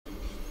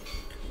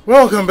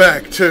Welcome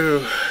back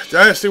to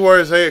Dynasty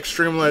Warriors A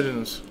Extreme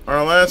Legends.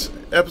 Our last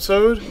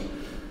episode,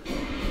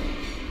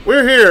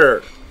 we're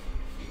here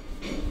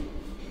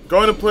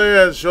going to play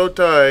as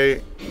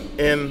Zhou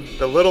in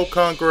the Little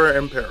Conqueror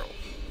and Peril.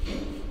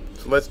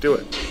 So let's do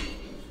it.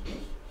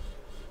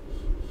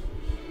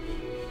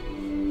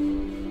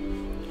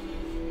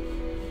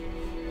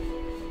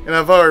 And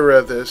I've already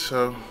read this,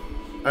 so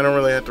I don't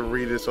really have to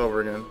read this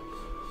over again.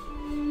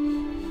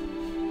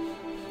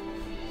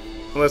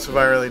 Unless if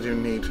I really do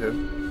need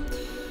to.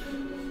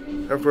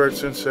 Upward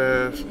since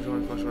the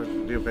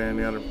abandon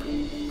the other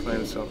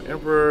plan itself.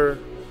 Emperor.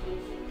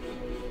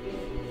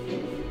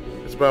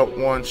 It's about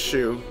one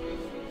shoe.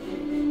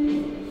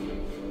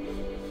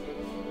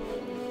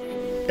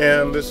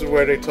 And this is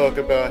where they talk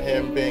about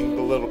him being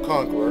the Little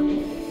Conqueror.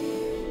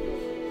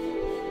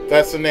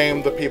 That's the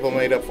name the people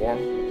made up for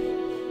him.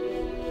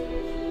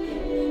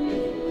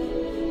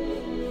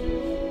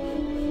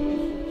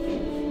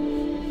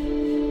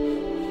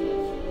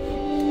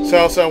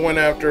 Zhou went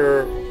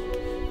after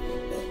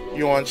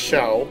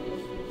Zhou.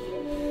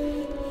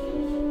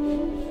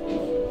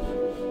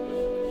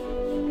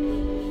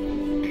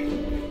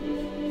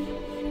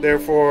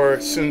 Therefore,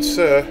 Sun Ce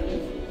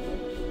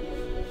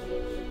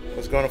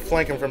was going to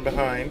flank him from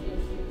behind.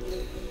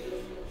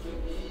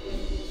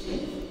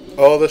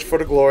 All this for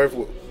the glory of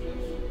Wu.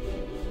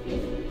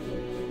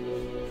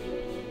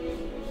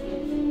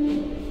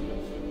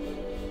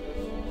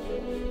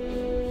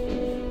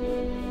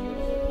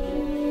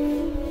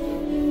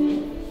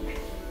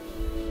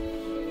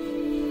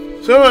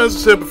 So, as I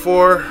said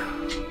before,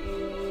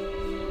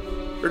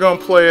 we're going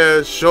to play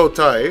as Zhou.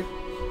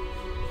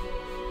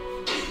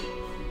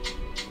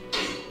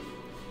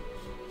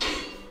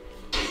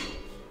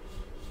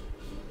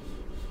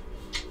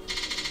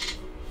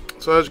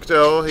 So, as you can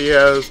tell, he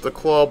has the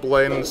claw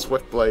blade and the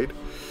swift blade.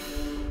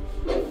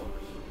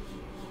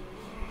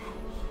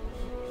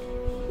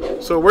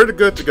 So, we're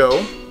good to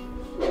go.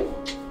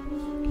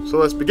 So,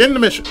 let's begin the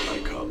mission. I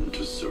come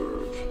to serve.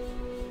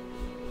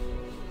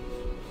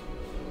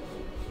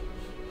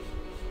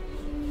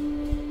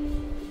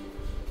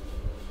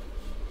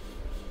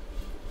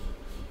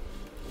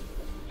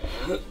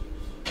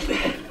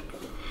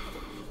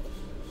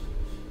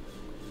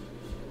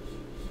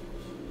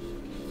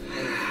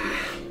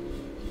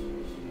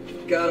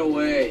 Got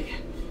away.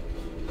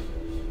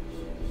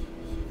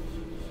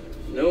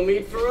 No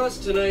meat for us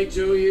tonight,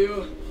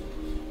 Zhou.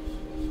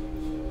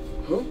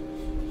 Huh?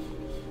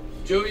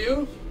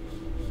 Zhou?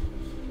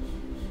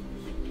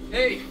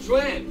 Hey,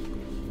 Quan!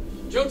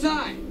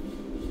 Zhou.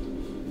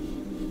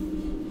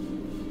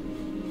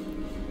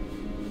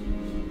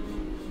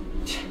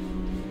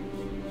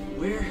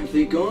 Where have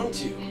they gone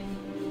to?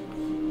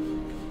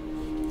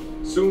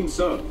 Sun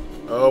Ce,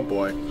 Oh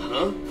boy.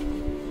 Huh?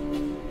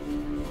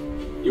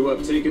 you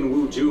have taken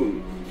Wu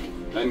Jun,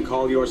 and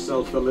call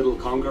yourself the Little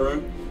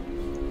Conqueror?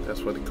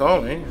 That's what they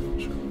call me.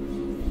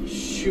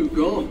 Shoot,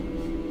 gone.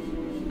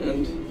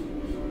 And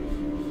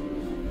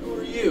who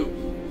are you?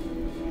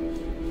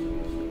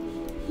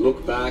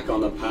 Look back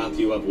on the path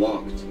you have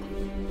walked,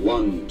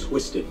 one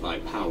twisted by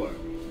power.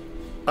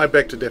 I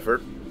beg to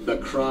differ. The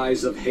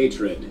cries of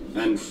hatred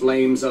and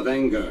flames of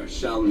anger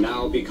shall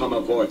now become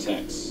a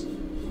vortex.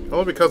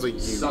 Only because of you.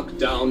 Suck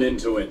down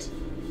into it.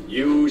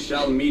 You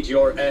shall meet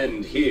your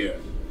end here.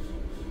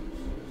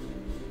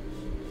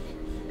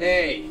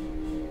 Hey,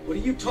 what are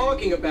you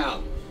talking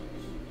about?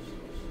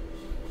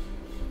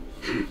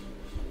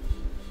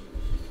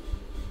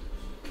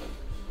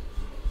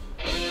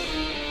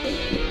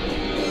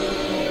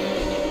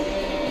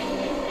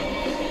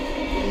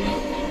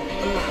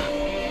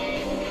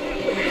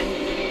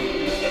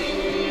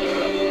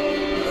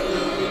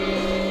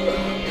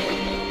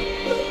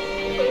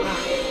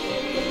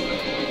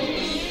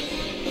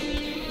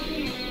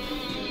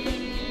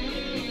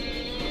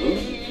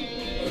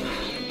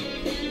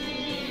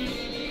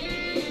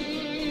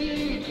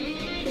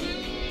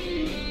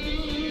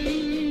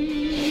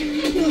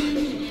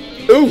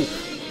 Ooh!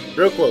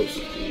 Real close.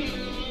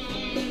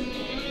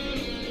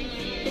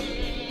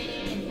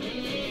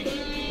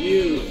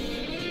 You.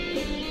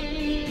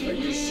 Are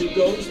you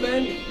Shugo's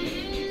men?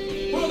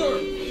 Brother!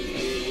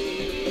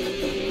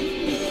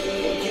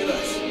 Forgive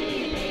us.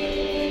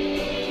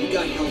 We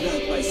got held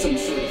up by some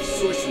sort of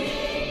sorcery.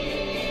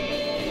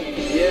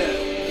 Yeah.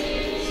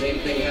 Same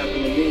thing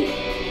happened to me.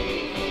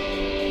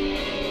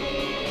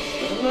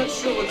 I'm not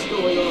sure what's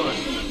going on.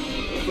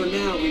 But for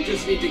now, we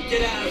just need to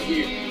get out of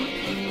here.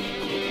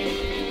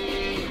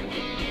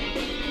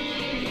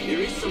 There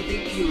is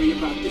something eerie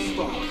about this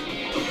fog.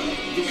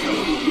 This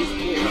meeting is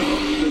clear,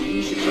 but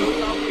we should know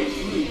our way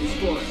through this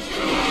forest.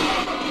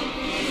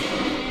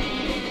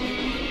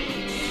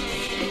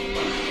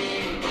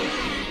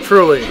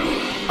 Truly,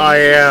 I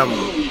am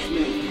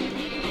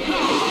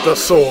the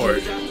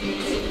sword.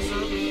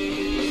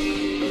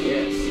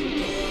 Yes.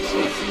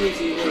 It seems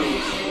he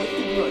holds quite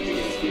the grudge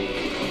against me.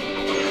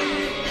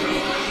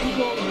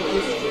 Shugo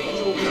has a strange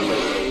old woman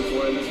waiting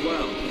for him as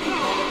well.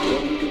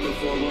 One who can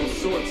perform all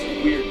sorts of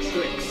weird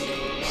tricks.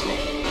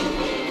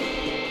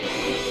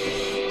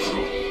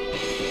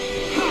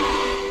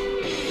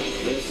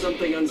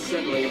 something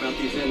unsettling about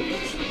these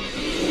enemies.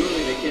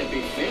 Surely they can't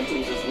be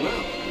phantoms as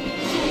well.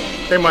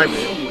 They might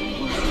be. Someone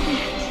must be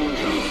controlling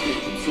these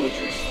phantom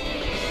soldiers.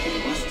 We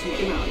must take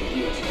them out if we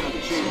are to have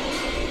a chance.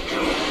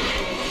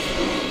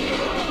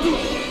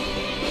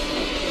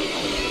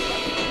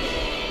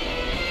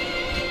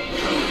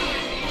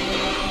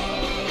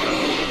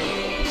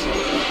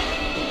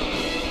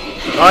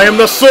 I am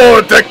the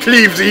sword that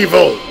cleaves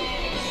evil!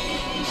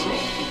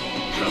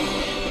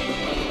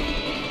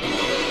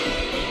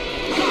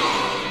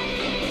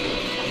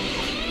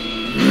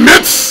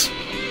 Mitz!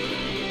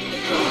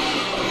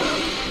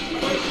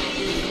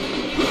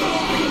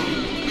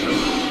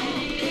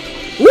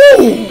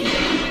 Woo!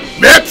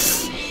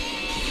 Mitz!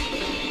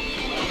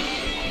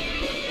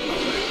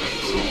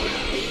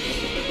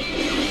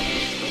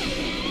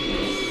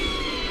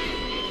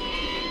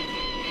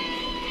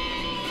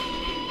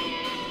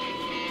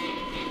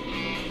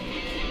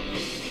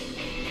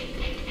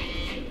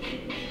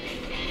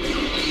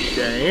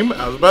 Game,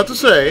 I was about to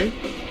say.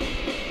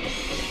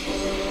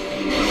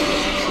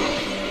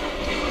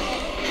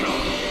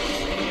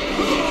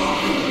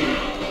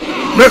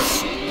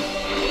 Miss!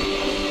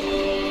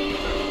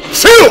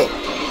 Seal!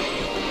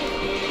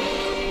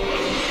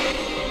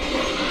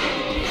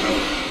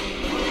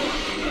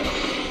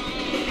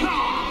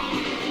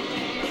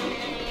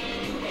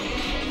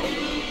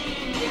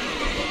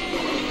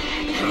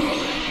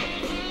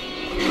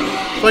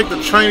 It's like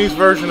the Chinese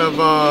version of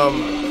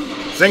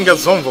Zenga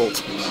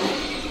Zonvolt.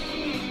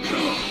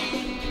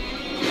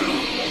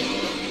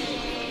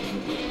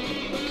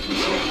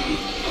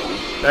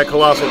 That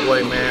colossal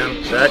blade,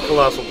 man. That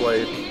colossal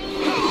blade.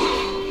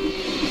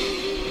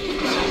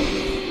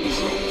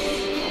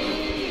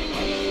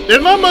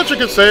 There's not much I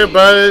can say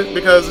about it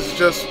because it's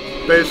just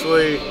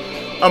basically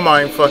a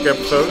mindfuck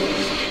episode.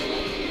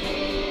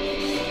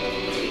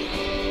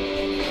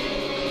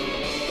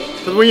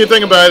 Because when you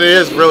think about it, it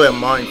is really a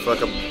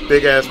mindfuck, a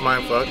big ass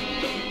mindfuck.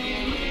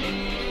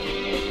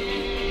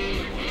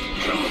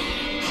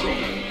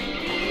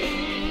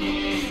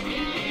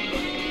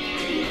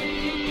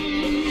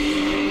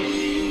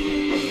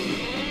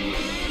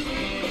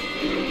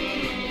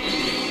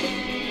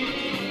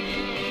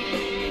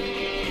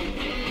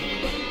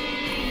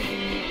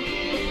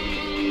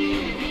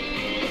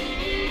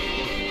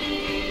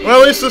 Well,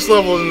 at least this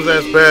level isn't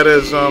as bad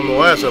as the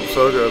last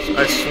episode goes.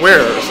 I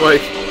swear, it's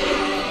like...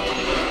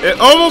 It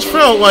almost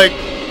felt like...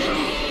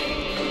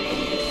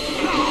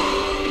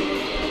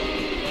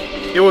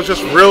 It was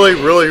just really,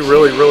 really,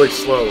 really, really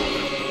slow.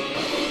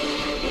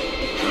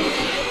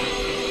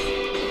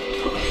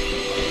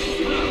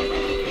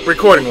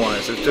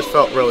 Recording-wise, it just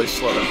felt really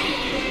slow.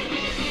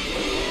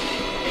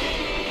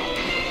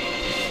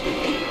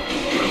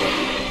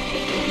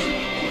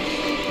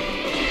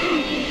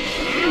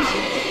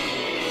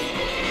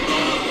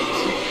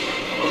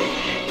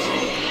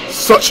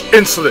 Such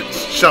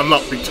insolence shall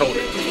not be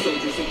tolerant. The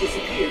soldiers have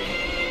disappeared.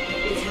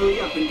 Let's hurry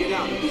up and get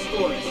out of this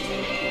forest.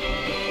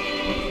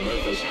 What on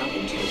earth has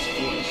happened to this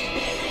forest?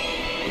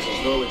 It's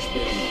as though it's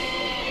been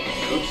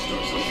cursed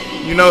or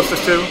something. You noticed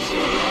this too?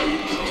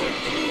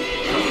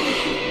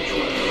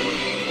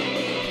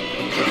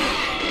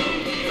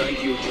 Thank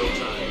you, Zhou.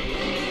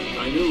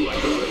 I knew I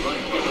heard it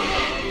right.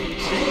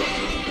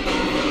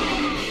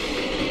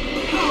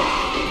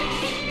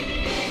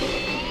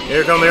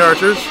 Here come the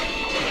archers.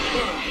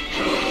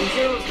 These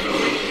arrows are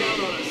raining down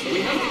on us. We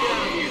have to get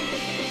out of here.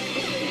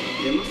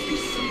 There must be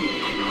someone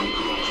around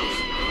the archers.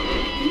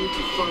 We need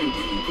to find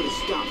them and put a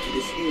stop to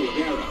this hail of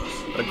arrows.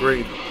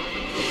 Agreed.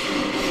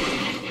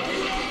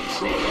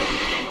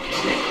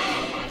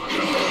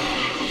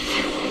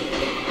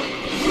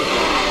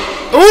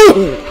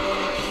 Ooh!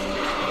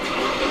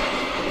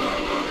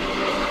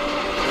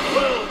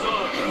 Well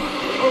done.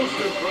 Most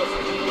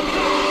impressive.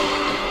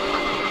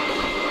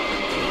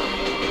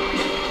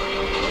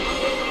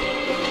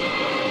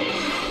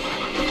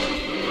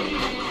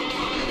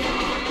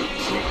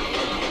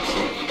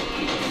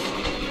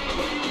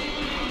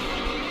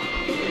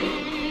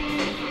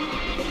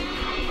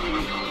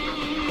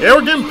 Yeah,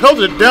 we're getting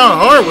pelted down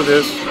hard with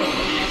this.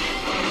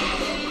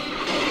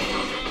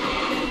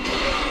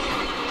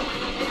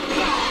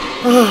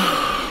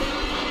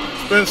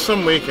 It's been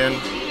some weekend.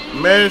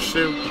 Managed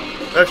to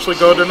actually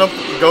go down to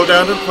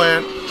the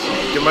plant,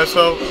 get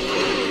myself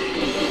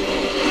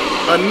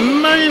a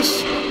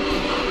nice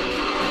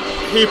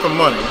heap of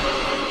money.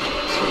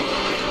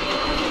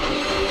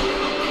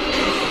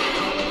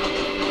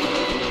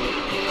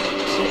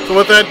 So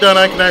with that done,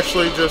 I can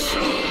actually just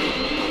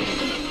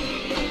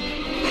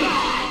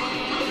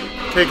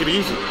take it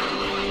easy.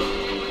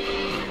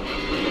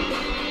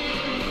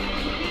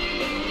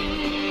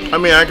 I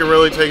mean, I can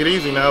really take it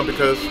easy now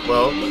because,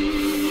 well,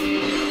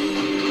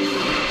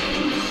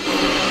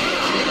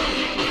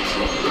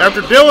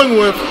 after dealing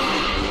with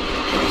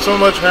so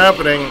much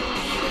happening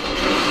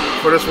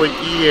for this week,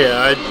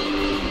 yeah,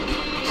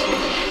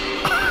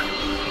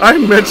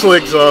 I'm mentally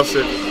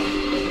exhausted.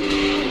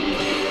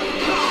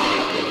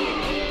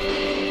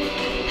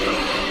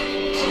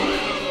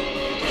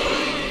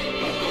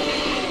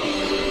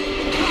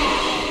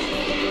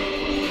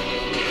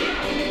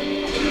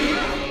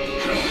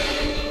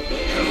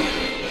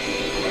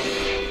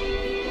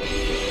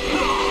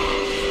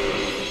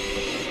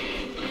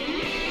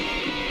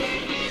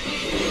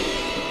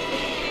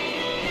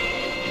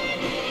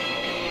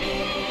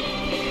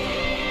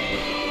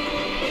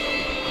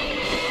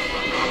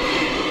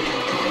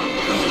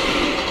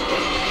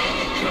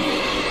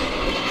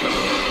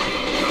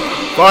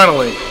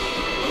 Finally.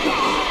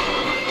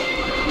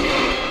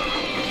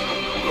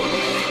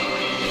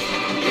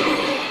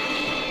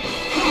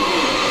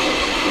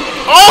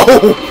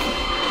 Oh!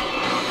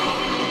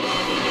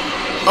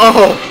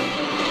 Oh!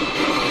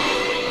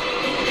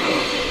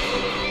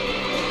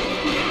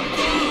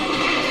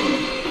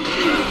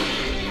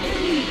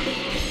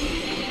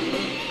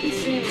 It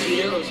seems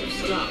the arrows have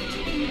stopped.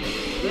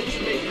 That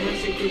should make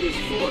passing through this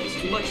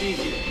forest much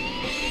easier.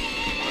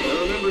 I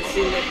remember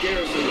seeing that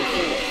garrison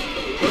before.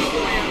 That's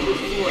why I have this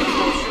forest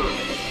so sure.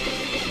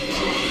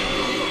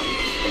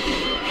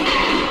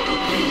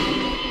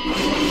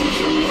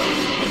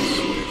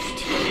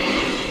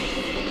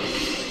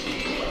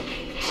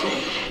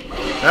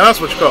 Now that's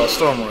what you call a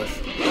storm rush.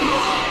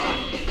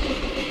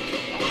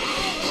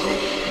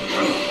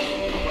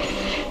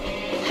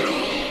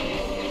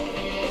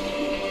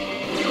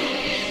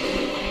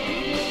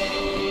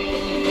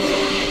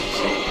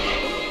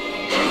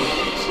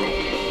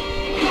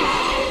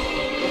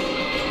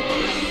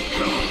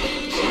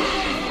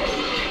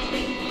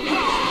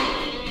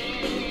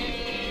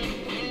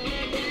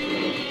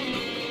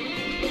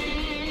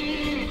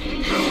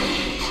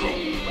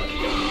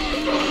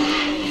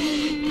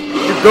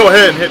 Go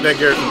ahead and hit that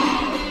garrison.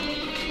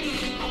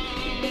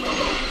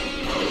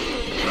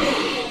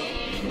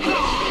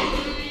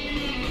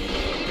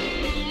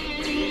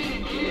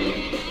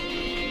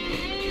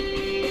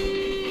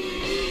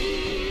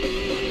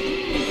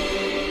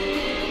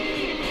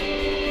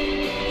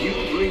 You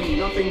bring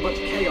nothing but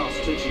chaos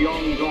to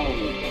Jiangdong,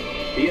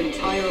 the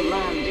entire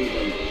land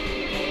even.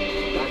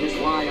 That is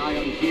why I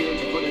am here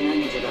to put an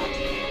end to that.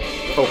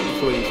 Oh,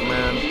 please,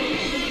 man.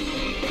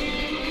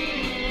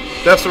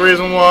 That's the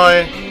reason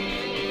why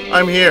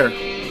I'm here,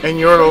 and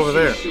you're over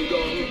there. I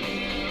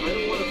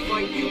don't want to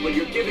fight you, but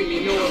you're giving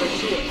me no other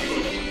choice.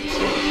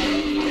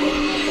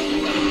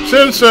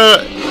 Since,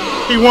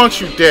 he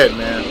wants you dead,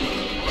 man.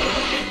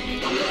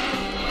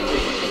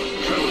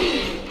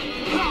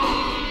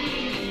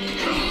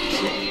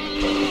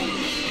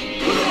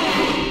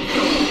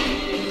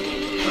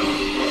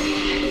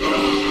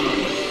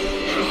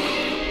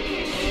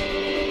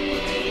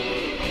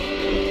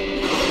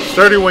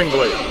 Sturdy wing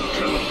blade.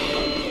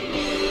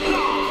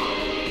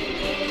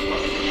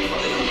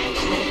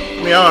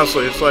 I mean,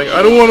 honestly, it's like,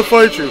 I don't want to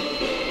fight you,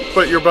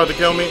 but you're about to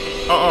kill me?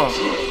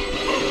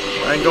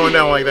 I ain't going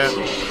down like that.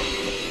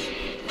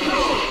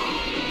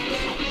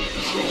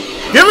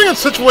 Giving a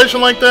situation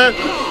like that,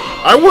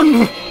 I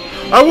wouldn't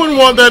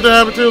want that to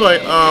happen too.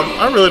 Like,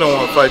 I really don't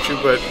want to fight you,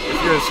 but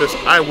if you insist,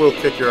 I will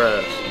kick your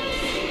ass.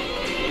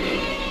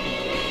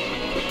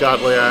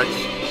 Godly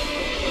axe.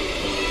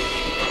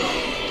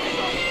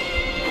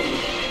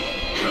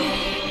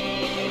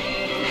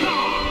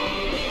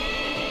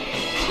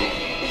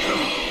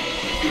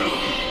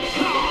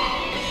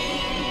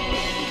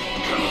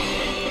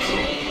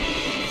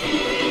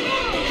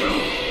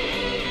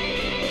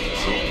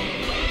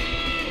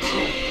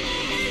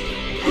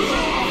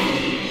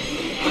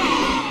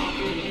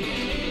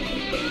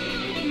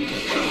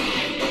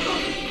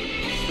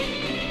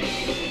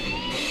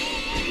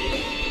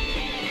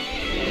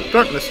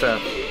 Darkness staff.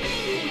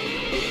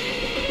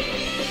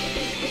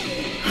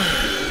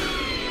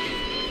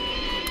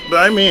 But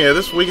I mean,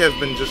 this week has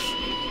been just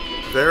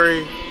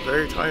very,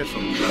 very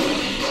tiresome.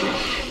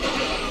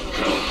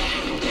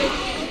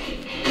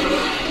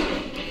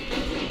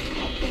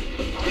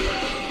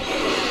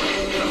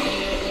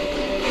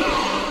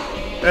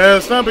 And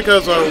it's not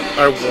because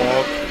I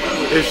walk.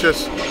 It's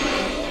just,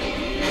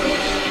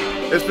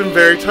 it's been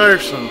very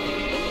tiresome.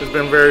 It's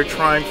been very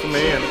trying for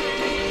me, and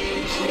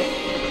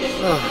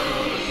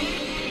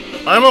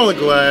I'm only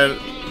glad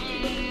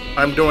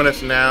I'm doing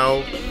this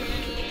now,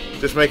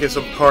 just making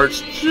some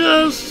parts,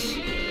 just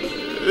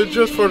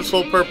for the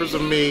sole purpose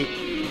of me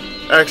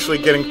actually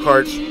getting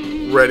parts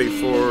ready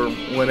for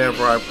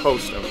whenever I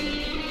post them.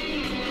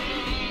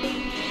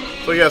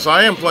 So yes,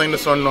 I am playing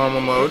this on normal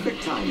mode.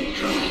 Perfect timing.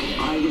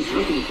 I was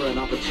looking for an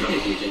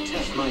opportunity to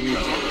test my new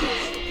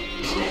tactics.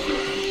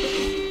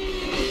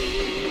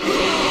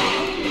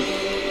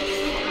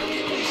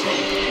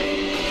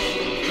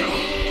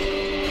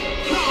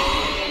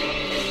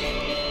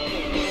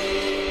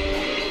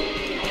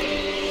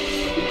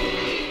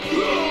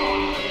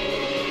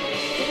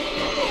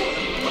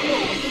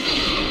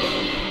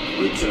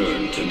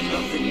 Return to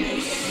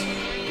nothingness.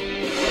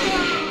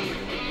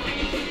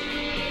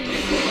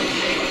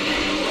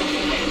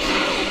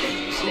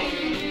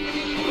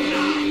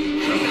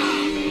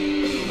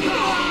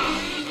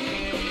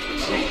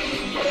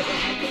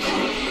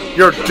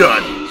 You're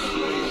done.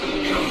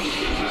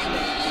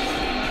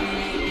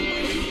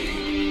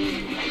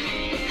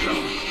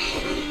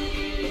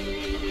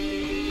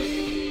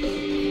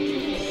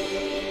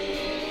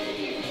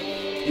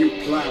 You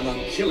plan on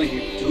killing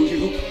him, do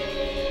you?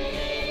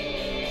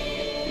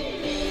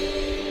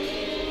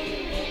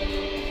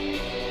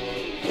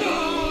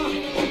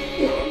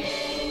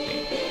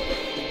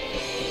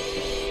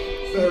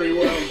 Very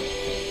well,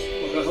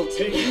 but I'll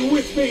take you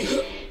with me.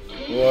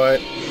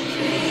 What?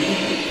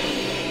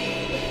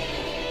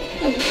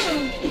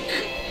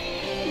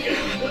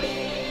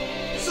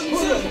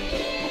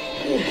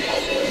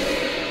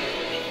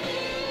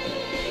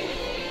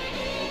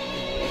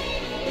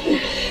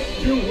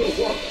 You will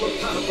walk the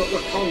path of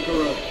the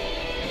Conqueror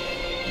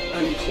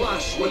and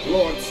clash with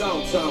Lord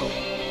Zhou.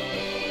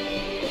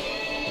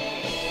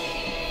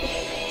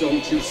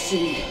 Don't you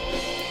see?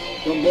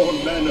 The more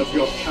men of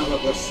your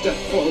caliber step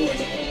forward,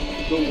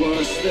 the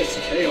worse this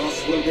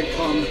chaos will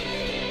become.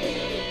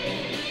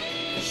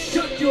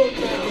 Shut your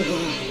mouth!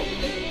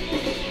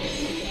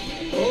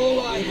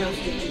 All I have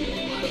to do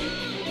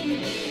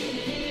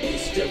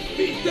is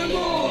defeat them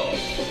all!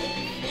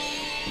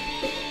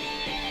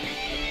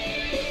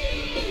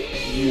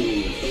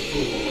 You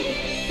fool.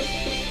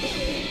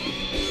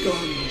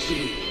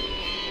 Ganji,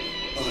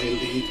 I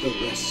leave the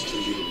rest to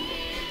you.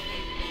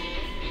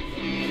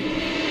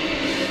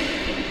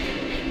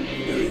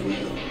 Very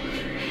well.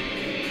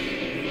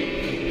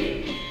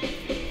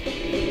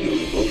 Your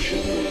devotion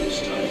in this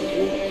time of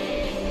war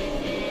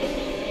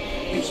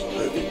is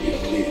perfectly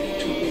clear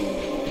to me.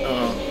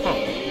 Now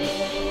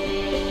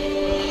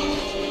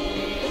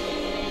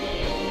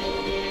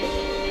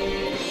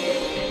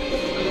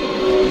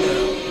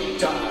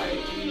die,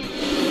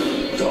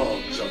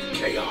 dogs of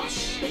chaos.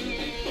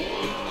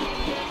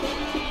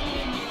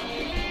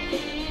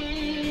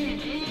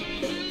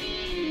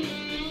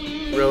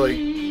 Really?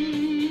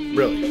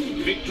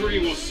 Really? Victory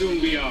will soon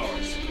be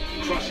ours.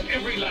 Crush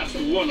every last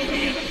one of the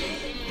enemy.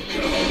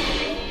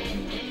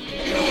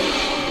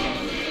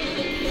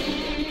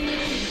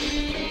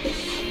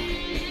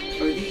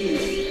 Are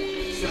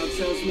these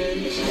Zhou's men?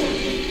 I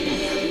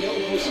have no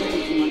hope of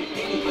taking on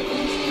anybody in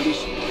this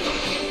condition.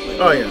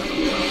 Oh yeah.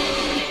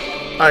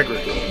 I agree.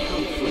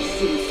 Help for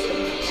citizens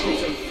is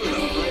our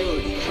first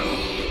priority.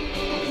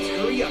 Let's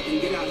hurry up and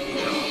get out of here.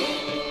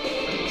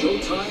 Zhou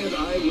and I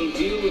will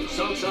deal with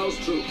Zhou's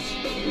troops.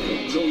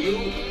 Zhou,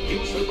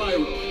 use the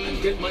Biro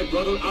and get my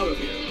brother out of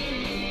here.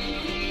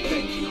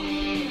 Thank you.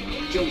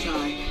 Zhou,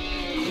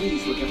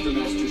 please look after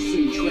Master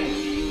Sun Quan.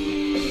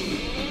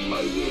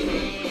 My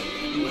word.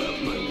 You have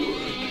my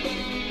word.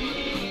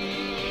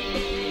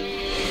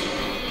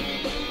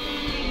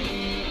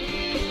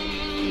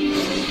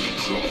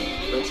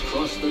 Let's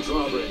cross the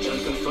drawbridge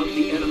and confront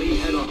the enemy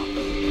head on.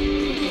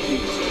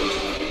 Please,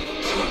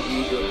 Zhou, I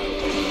need your help.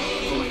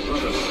 For my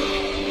brother's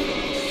sake.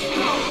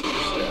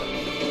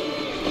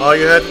 All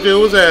you had to do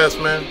was ask,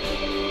 man.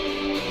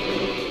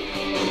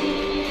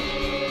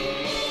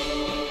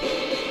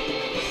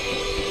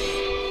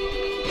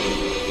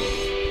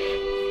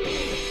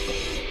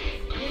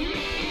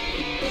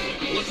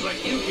 Looks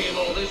like you came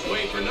all this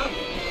way for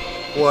nothing.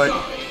 What?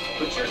 Sorry,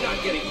 but you're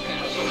not getting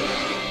past.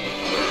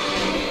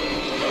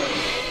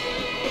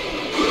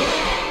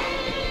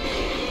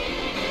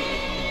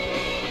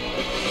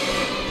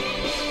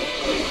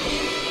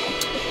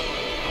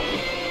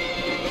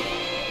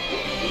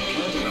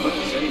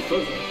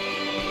 Further,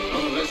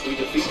 not unless we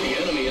defeat the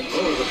enemy and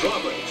lower the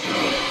drawbridge.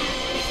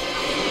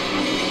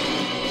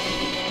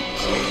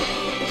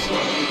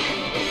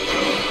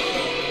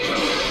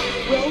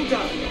 Well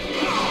done.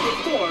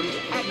 Performed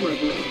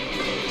admirably.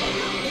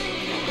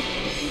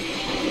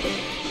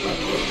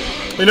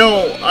 You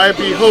know, I'd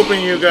be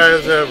hoping you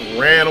guys have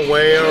ran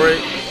away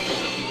already.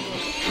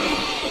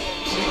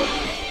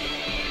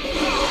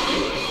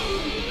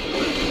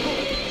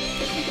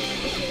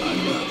 I'm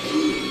not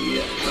through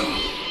yet.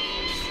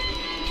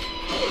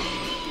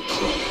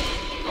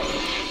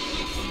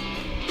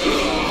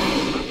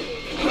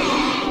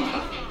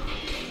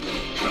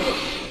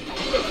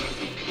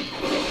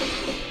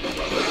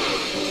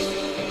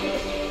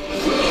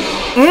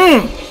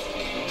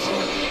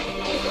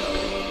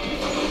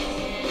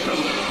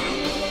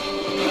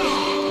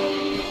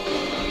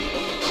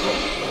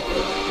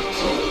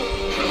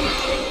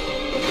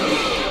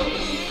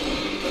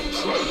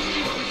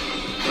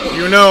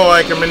 You know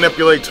I can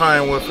manipulate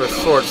time with a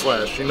sword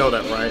slash. You know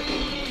that, right?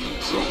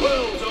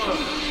 Well done.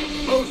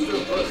 Most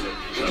impressive.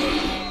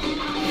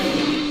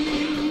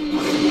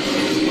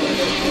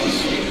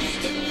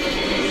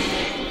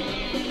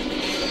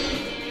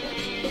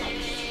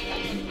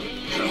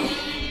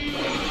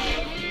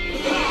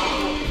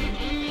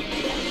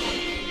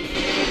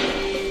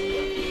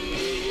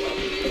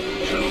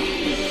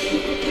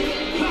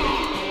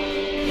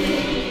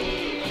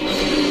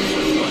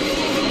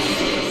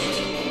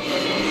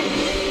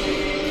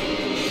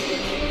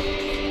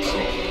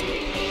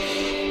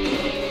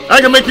 I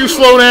can make you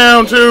slow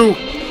down too.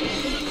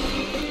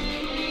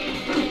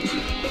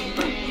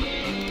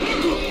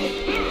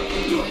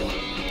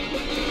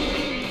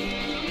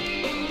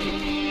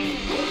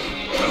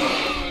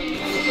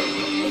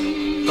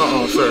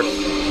 Uh-oh, sir.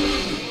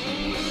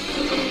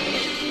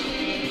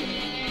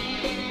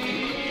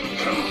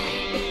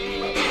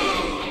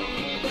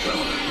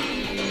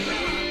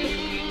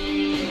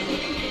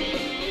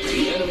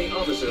 The enemy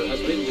officer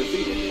has been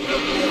defeated.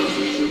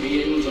 We should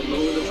be able to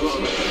lower the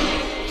drawbridge.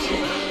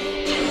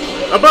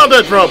 About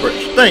that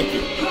drawbridge, thank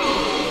you.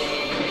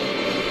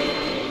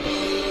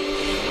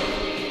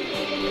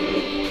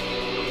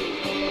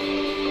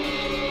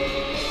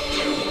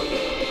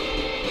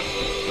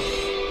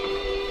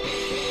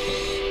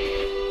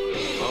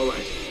 All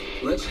right,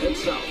 let's head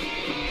south.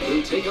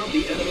 We'll take out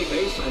the enemy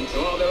base and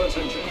draw their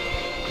attention.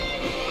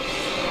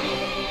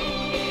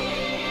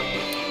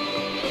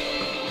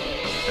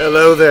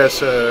 Hello there,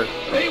 sir.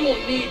 They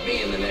won't need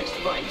me in the next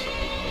fight.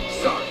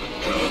 Sorry,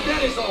 but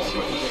that is all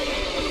for today.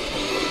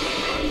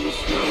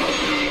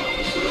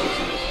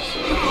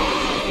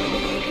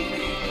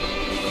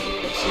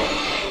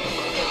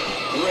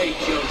 Great,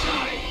 Zhou.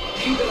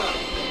 Keep it up.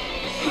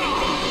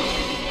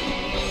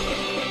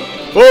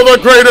 For the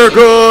greater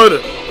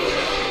good!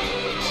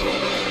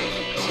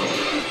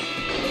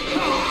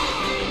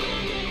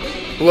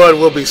 Blood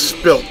will be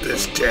spilt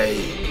this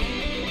day.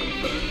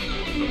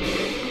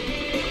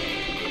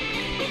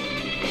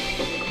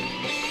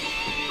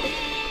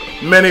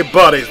 Many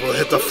bodies will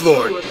hit the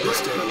floor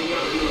this day.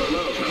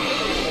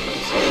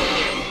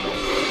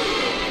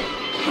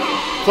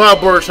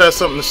 Cloudburst has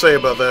something to say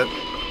about that.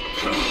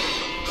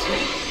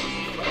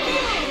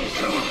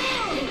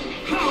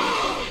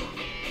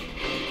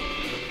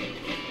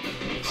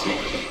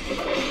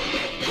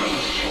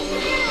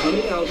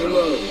 Coming out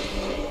alone.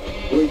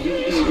 Were you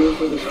eager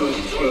for the first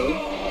kill?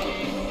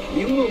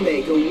 You will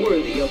make a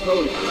worthy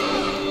opponent.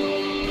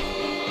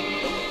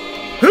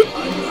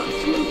 I'm not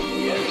through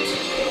yet.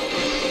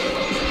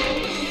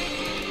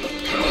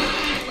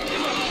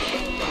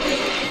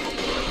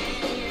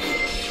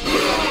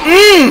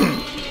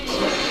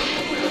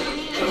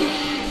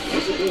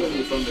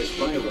 Visibility from this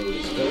fire road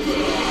is very good.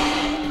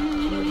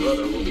 My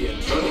brother will be in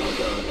trouble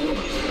with our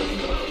enemies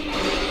coming out.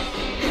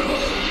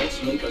 Let's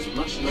make as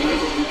much noise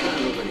as we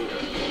can over here.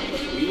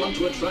 We want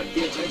to attract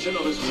the attention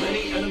of as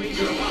many enemies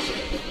as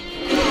possible.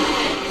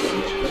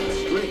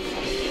 Straight.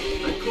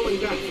 I'm calling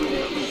back for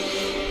now.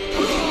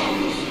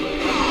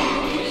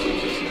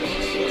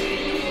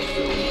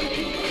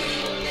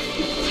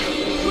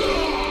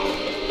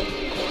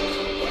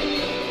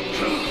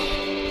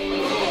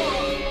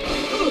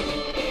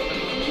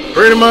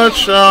 Pretty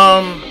much,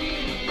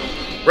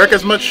 wreck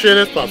as much shit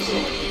as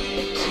possible.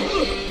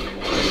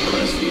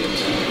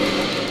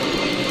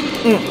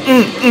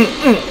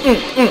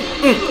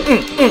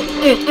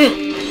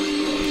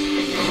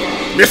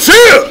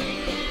 Monsieur!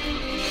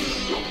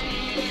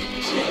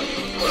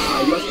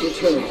 I must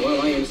return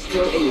while I am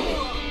still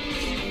able.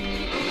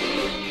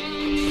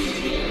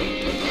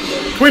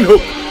 Twin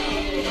hook.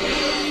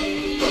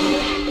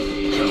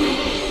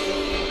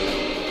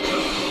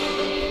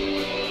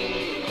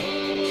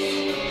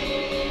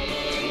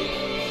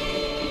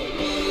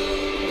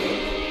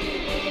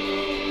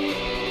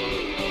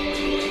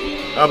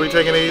 I'll be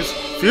taking these.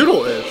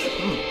 Feudal Edge.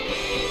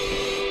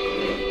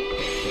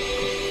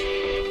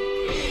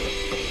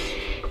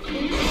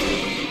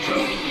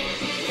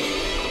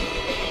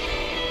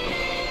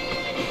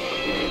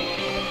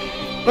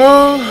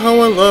 Oh, how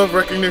I love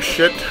wrecking their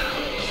shit.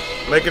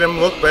 Making them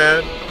look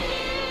bad.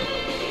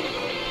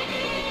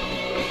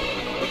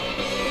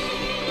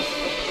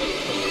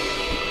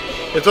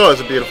 It's always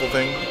a beautiful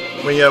thing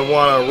when you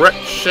want to wreck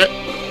shit.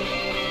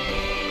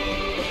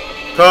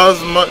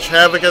 Cause as much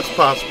havoc as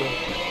possible.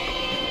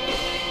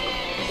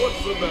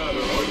 What's the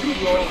matter? Are you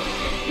lost?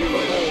 You poor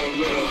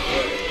little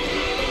thing.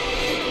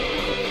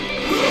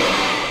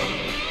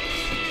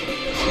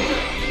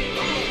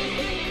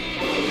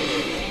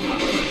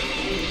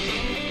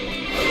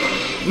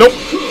 Nope.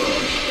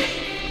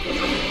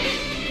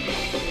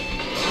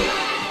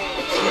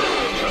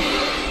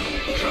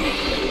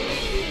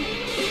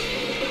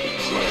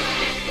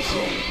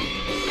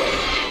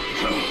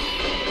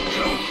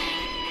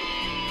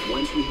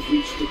 Once we have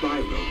reached the by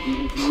road, we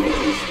will be able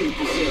to escape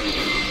this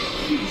area.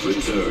 Please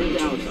just hold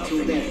out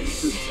until then,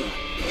 sister.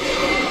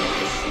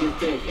 Sure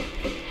thing.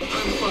 I'm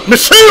fine.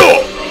 Monsieur!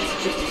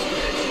 It's just a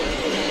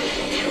scratch.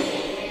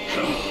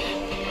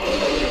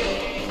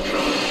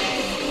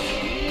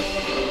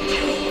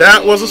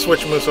 That was a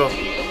switch, Muso.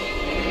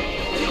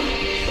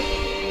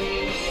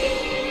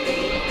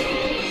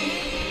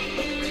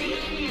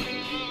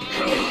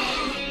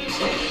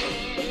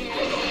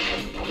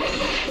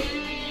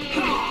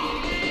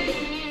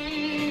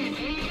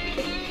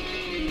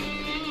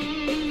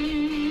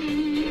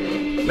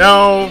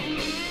 Now,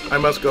 I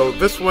must go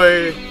this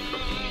way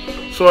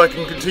so I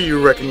can continue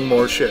wrecking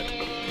more shit.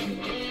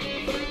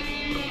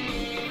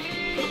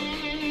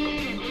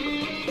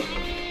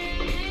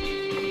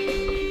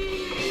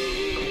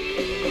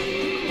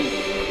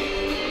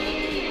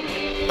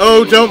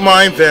 Oh, don't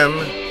mind them.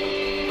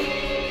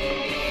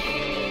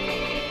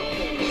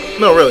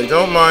 No, really,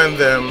 don't mind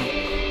them.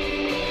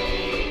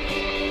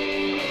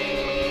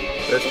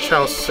 There's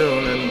Chao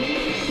Soon and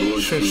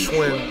Shun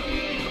Schwinn.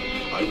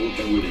 I will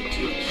do what it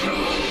takes.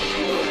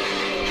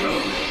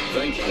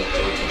 Thank you.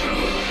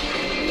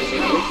 It's a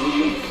great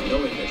relief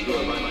knowing that you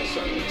are by my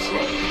side.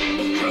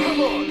 Come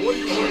on, what are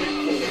you waiting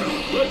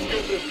for? Let's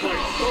get this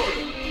fight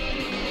started.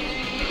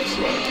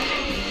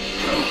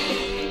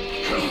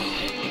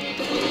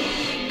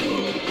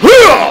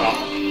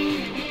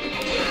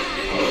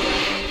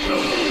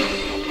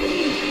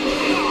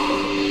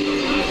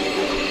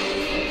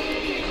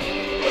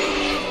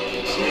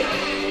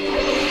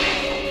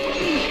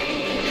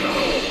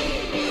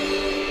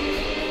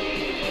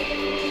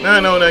 Now I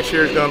know next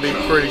year is going to be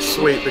pretty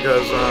sweet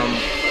because,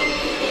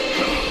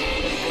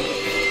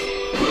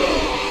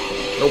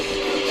 nope.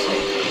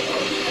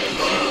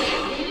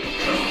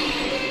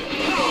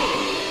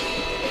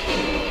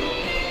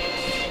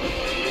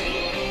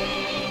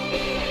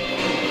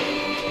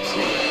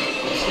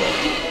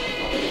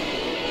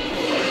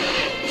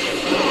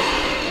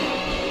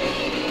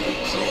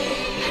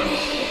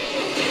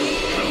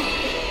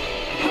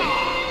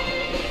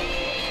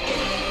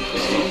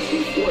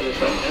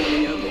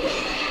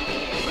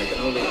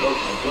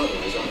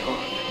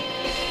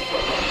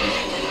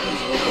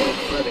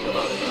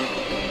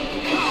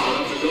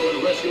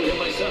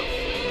 yourself.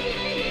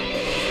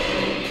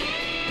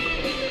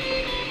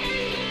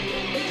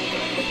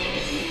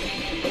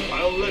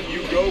 I'll let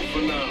you go for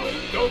now.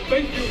 Don't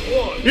think you've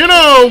won.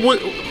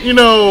 You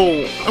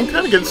know, I'm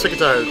kind of getting sick and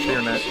tired of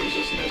hearing that.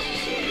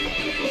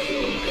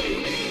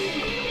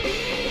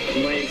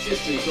 My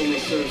existence only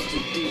serves to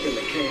deepen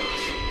the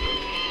chaos.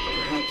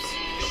 Perhaps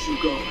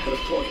Zhou had a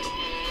point.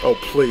 Oh,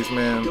 please,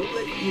 man. Don't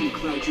let him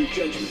cloud your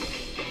judgment.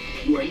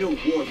 You are no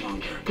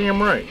warmonger.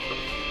 Damn right.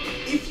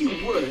 If you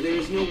were, there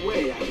is no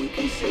way I would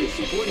consider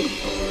supporting you.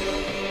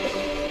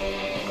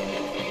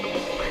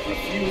 I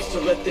refuse to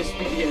let this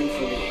be the end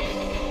for me.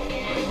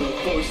 I will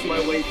force my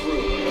way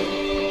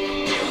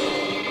through.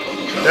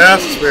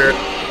 That's the spirit.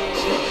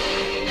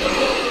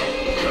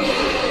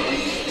 You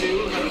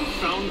still haven't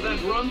found that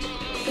runt?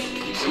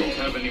 You don't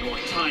have any more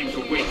time to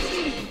waste.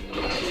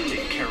 I'll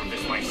take care of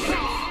this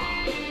myself.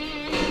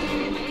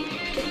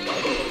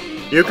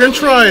 You can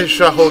try,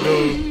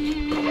 Shahodun.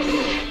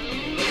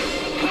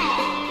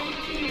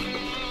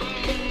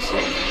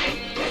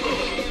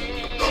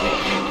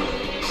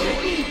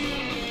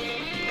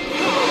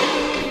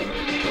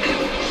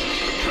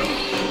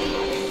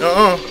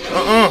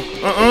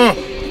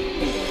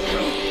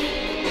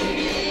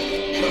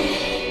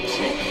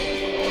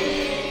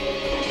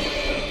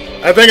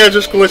 I think I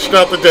just glitched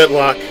out the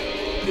deadlock.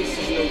 This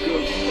is no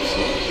good.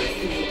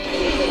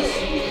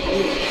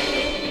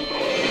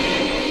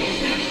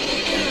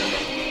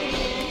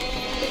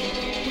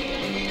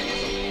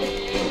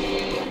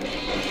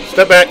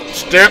 Step back.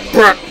 Step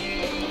back.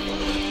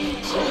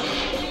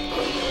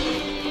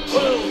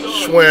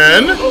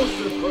 Schwinn.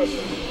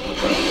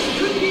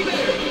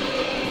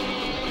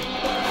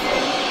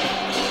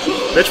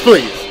 Bitch,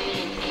 please.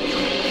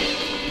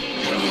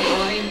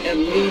 I am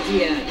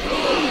Lidian,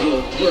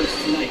 your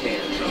worst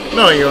nightmare.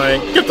 No, you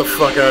ain't. Get the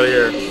fuck out of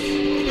here.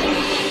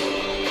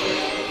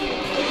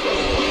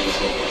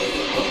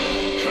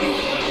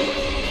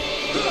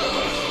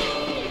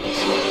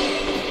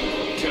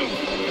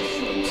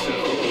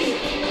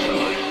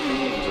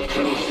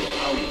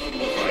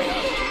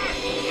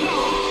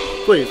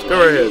 Please, go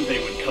right ahead. They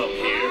would come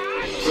here.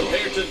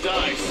 Prepare to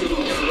die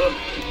soon, sir.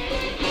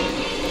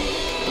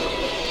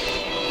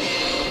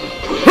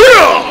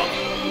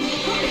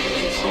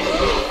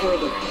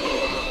 Further.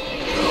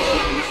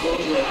 Which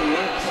longer I can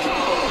last.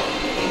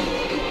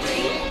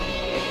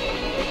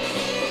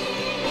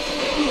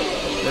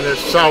 And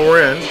there's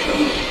Saurin.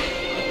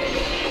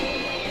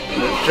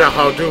 There's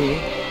Shahodun.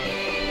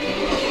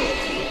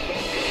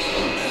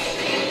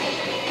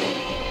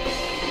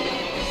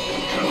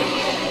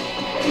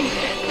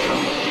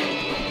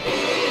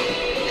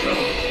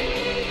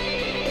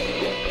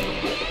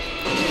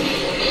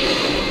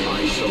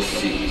 I shall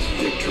seize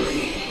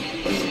victory.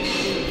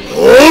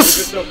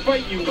 It's The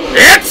fight you won.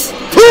 it's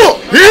cool.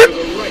 Hit.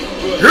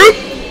 Hit.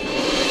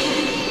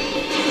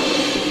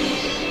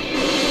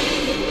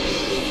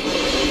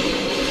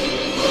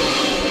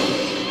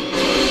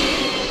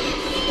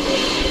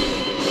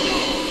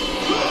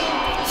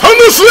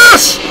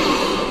 Thunderslash!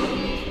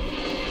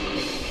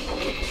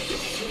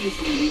 As soon as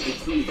we make it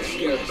through this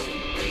garrison,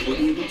 we'll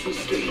be able to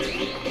escape.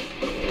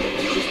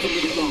 Just a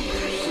little longer,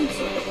 since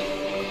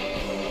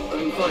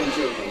I'm fine,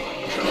 Zhou.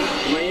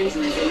 My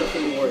injuries are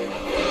nothing to worry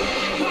about.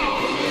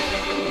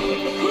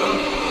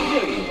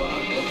 There you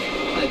are.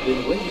 I've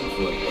been waiting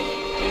for you.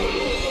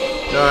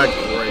 Ah,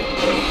 great.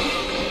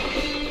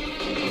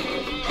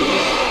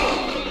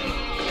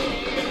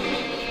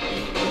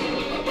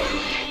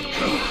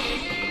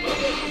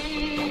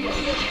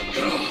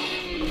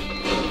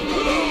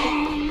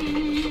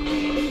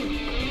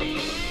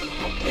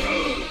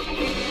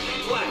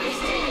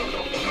 Blast!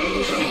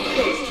 You're so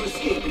close to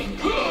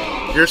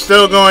escaping. You're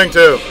still going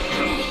to.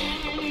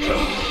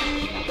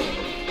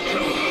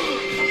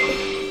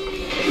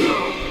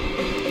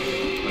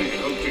 I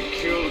hope to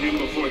kill him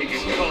before he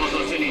can cause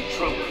us any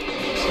trouble.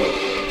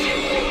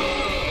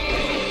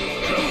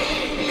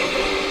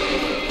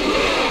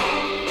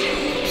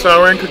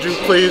 Saurin, could you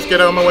please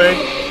get out of my way?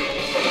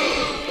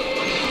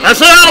 I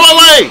said out of my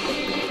way!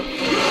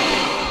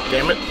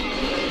 Damn it.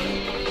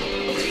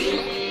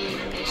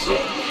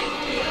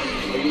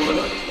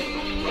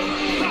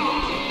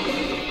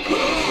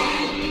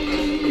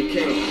 You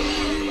came.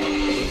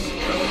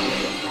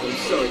 I'm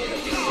sorry you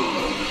have to see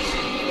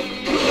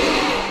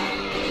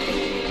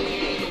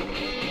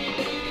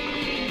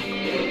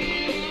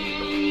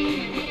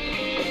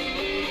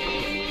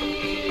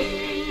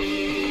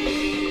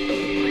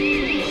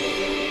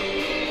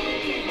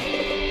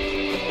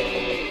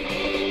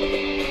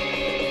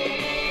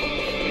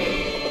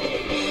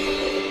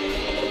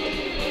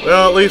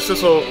Well, at least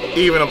this will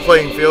even a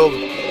playing field.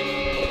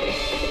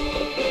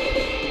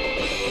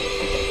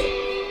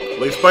 At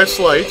least by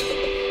slight.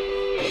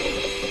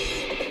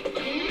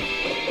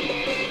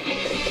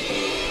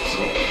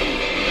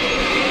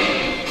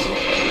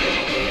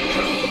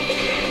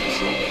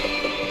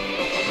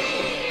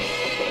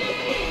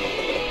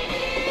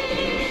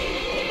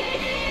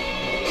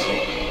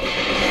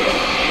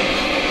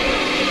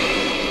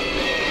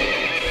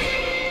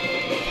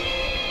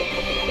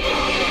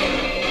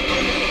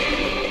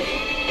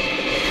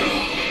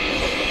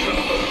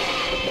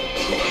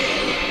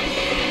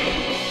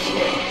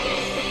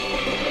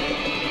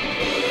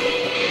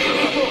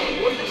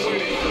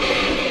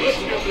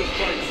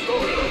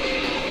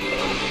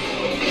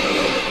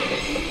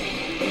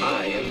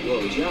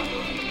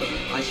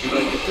 Zhou. I should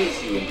like to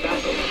face you in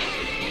battle.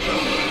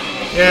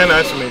 Yeah,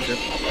 nice to meet you.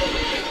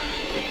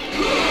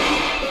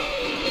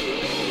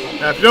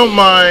 Now, if you don't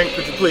mind,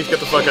 could you please get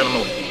the fuck out of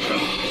my way?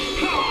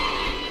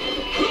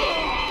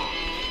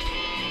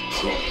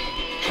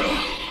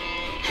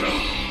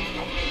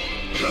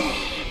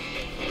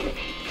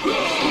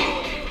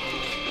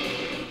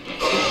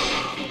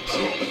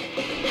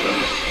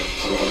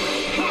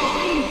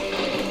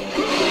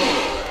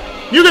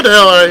 You get the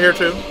hell out of here,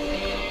 too.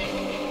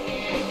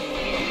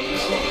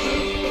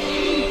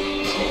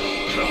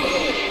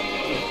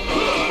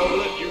 I'll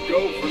let you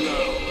go for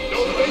now.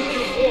 Don't think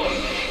you've won.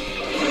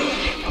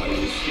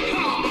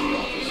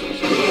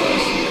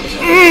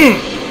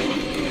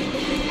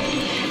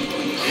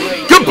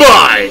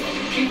 Goodbye!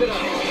 Keep it up.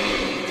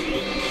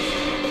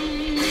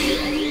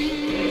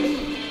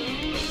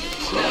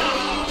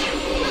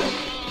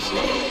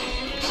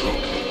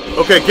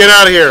 Okay, get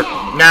out of here.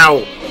 Now.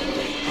 All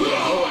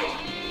right,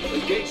 the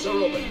gates are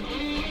open.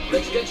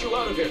 Let's get you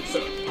out of here,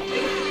 sir.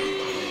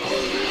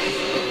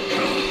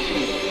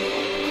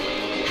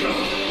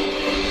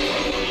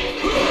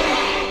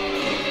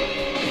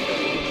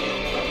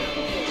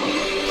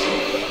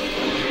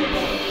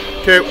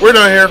 Okay, we're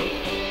done here.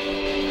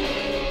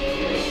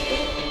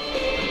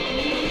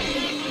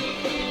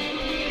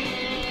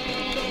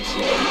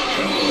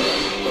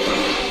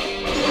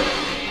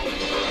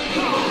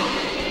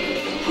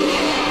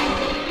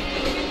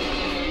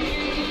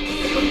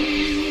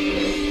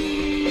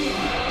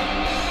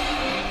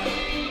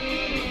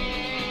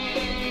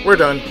 We're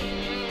done.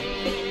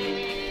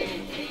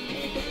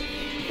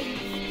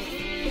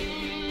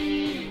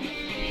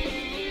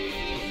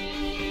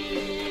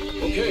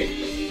 Okay,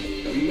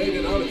 we made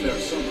it out of there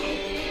somehow.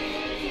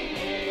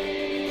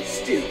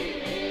 Still,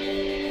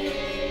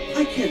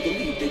 I can't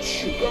believe that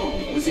Xu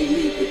Gong was in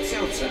league with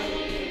Cao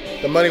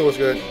Cao. The money was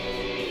good.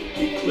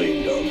 He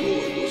claimed our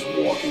lord was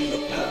walking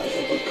the path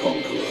of a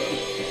conqueror.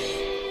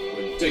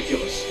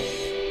 Ridiculous.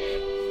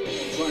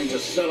 Trying to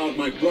sell out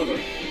my brother,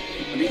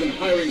 and even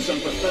hiring some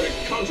pathetic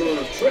conjurer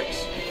of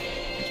tricks.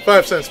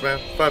 5 cents, man.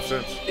 5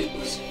 cents. It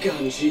was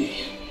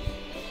Ganji,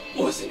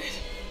 wasn't it?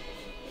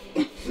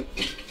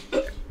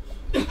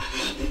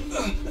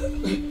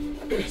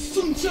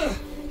 Sun Ce!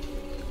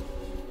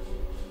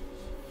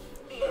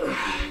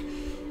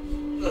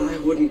 I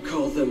wouldn't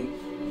call them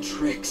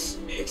tricks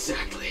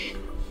exactly.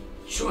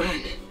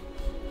 Quan.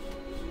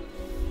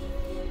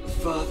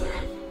 Father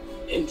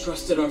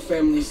entrusted our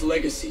family's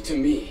legacy to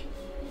me.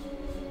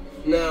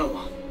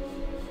 Now,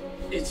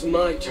 it's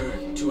my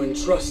turn to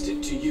entrust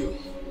it to you.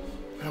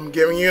 I'm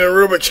giving you the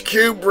Rubik's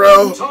Cube, What are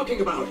bro. you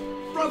talking about,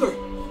 brother?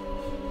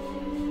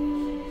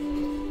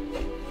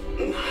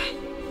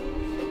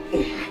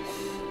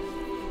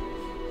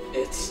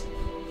 It's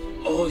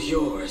all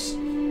yours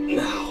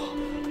now.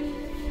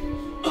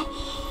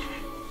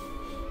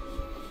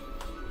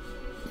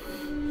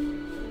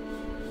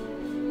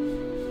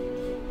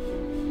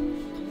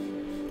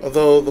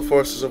 Although the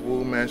forces of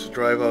Wu managed to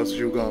drive out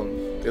Zhou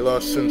Gong, they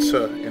lost Sun Ce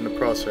in the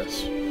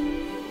process.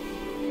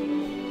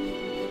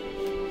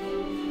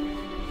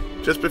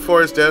 Just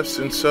before his death,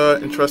 Sun Ce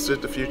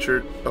entrusted the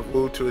future of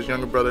Wu to his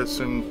younger brother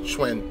Sun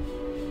Quan.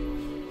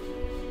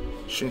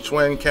 Sun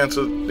Quan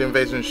cancelled the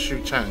invasion of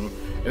Xuchang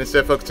and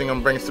instead focusing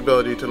on bringing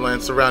stability to the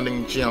land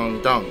surrounding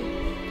Jiangdong.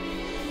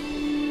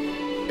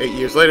 8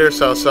 years later,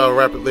 Cao Cao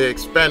rapidly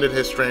expanded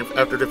his strength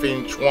after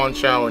defeating Chuan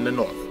Shao in the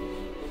north.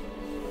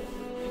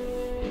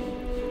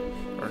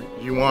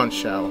 Yuan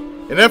Shao.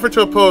 In an effort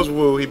to oppose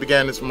Wu, he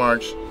began his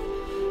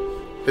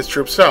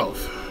troops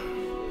south.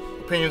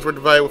 Opinions were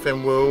divided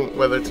within Wu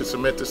whether to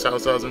submit to Cao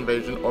Cao's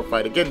invasion or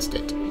fight against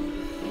it.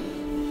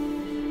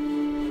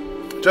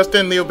 Just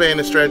then, Liu Bei and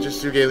the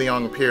strategist Zhuge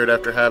Liang appeared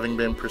after having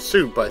been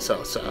pursued by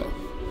Cao Cao.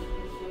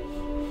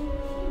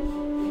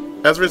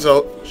 As a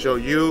result,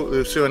 Zhou Yu,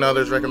 Liu Su, and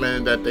others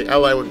recommended that they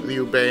ally with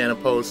Liu Bei and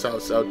oppose Cao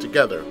Cao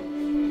together.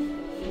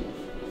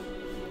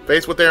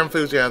 Faced with their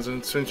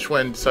enthusiasm, Sun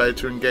Quan decided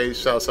to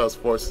engage Cao Cao's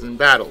forces in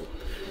battle.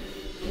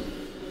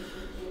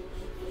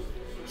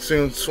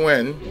 Sun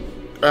Quan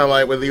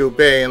allied with Liu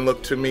Bei and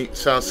looked to meet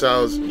Cao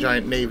Cao's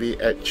giant navy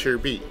at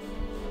Chirbi.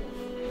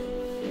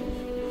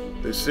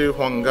 Liu Su,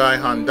 Huanggai,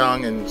 Han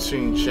Dang, and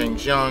Sun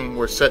Shengjiang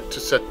were set to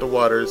set the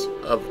waters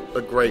of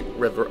the great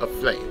river of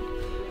flame.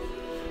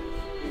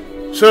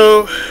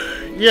 So,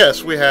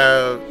 yes, we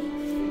have,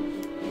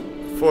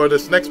 for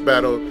this next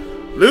battle,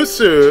 Liu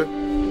Su,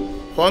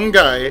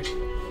 Huanggai,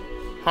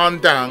 Han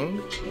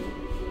Dang,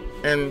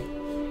 and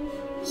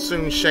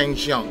Sun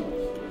Shengjiang.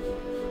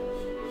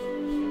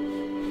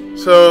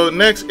 So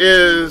next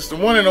is the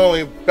one and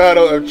only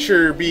Battle of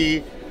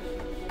Chirbi,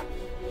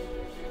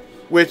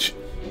 which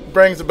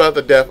brings about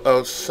the death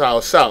of Cao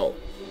Cao.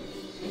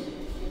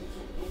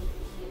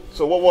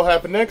 So what will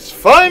happen next?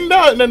 Find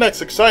out in the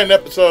next exciting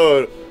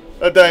episode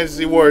of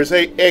Dynasty Warriors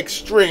 8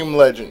 Extreme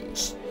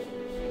Legends,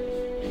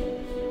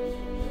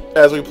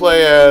 as we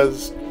play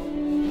as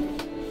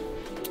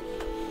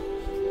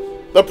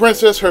the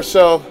princess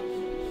herself,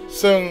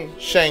 Sun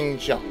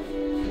Shengjiang.